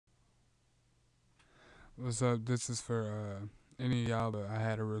What's up? This is for any of y'all, but I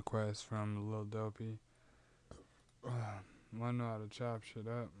had a request from Lil Dopey. Wanna know how to chop shit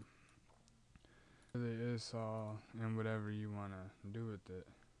up? Really is all and whatever you wanna do with it.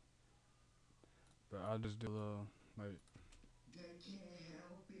 But I'll just do a little like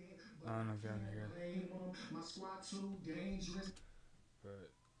I don't know if y'all can hear,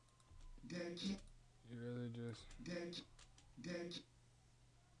 but you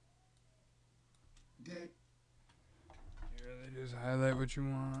really just highlight what you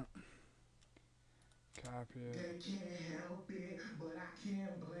want, copy it. They can't help it, but I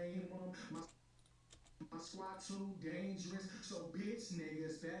can't blame them. My squad too dangerous, so bitch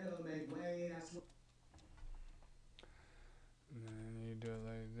niggas better make way. That's what. And then you do it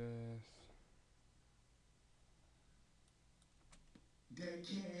like this. They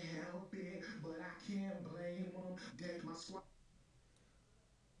can't help it, but I can't blame them. My squad.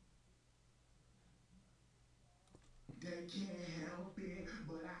 They can't help it,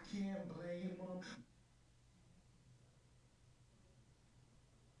 but I can't blame them.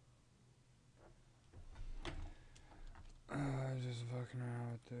 Just fucking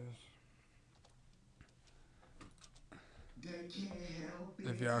around with this. They can't help it,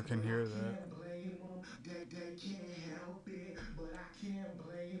 if y'all can hear that. They can't help it, but I can't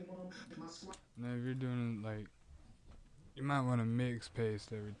blame them. Now if you're doing it like, you might want to mix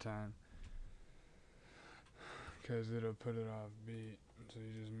paste every time, cause it'll put it off beat. So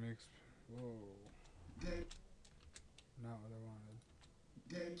you just mix. Whoa. Not what I wanted.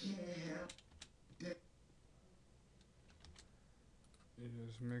 They can't help. You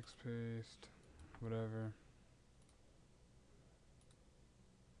just mix paste, whatever.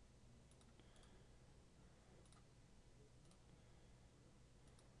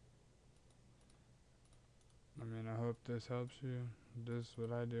 I mean, I hope this helps you. This is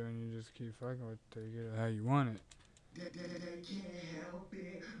what I do, and you just keep fucking with it till you get it how you want it. They can't help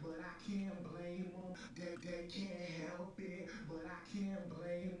it, but I can't blame them. They can't help it, but I can't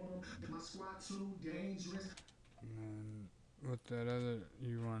blame them. My squad too dangerous. And then with that other,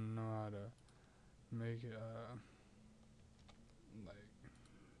 you want to know how to make it like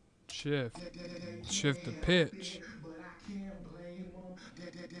shift the pitch. But I can't blame them.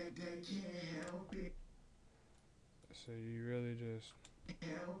 They can't help it. So you really just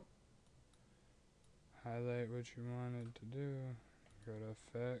highlight what you want it to do. Go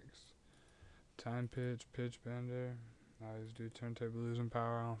to effects, time pitch, pitch bender. I always do turntable losing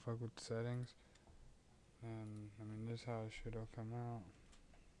power. I don't fuck with the settings. And I mean, this is how shit will come out.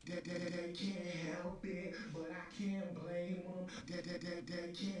 They can't help it, but I can't blame them. They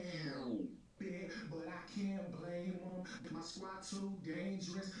can't help it, but I can't blame them. My squad too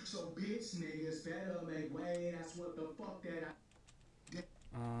dangerous, so bitch niggas better make way. That's what the fuck that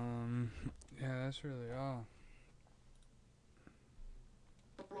I. Yeah, that's really all.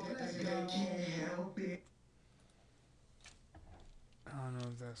 They can't help it. I don't know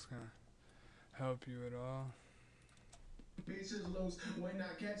if that's gonna help you at all. Bitches loose when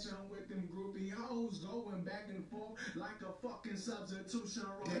I catch them with them groupie hoes going back and forth like a fucking substitution.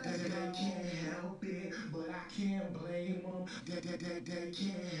 They can't help it, but I can't blame them. They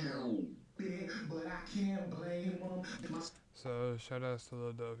can't help it, but I can't blame them. So shout outs to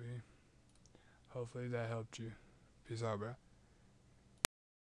Lil Dopey. Hopefully that helped you. Peace out, bro.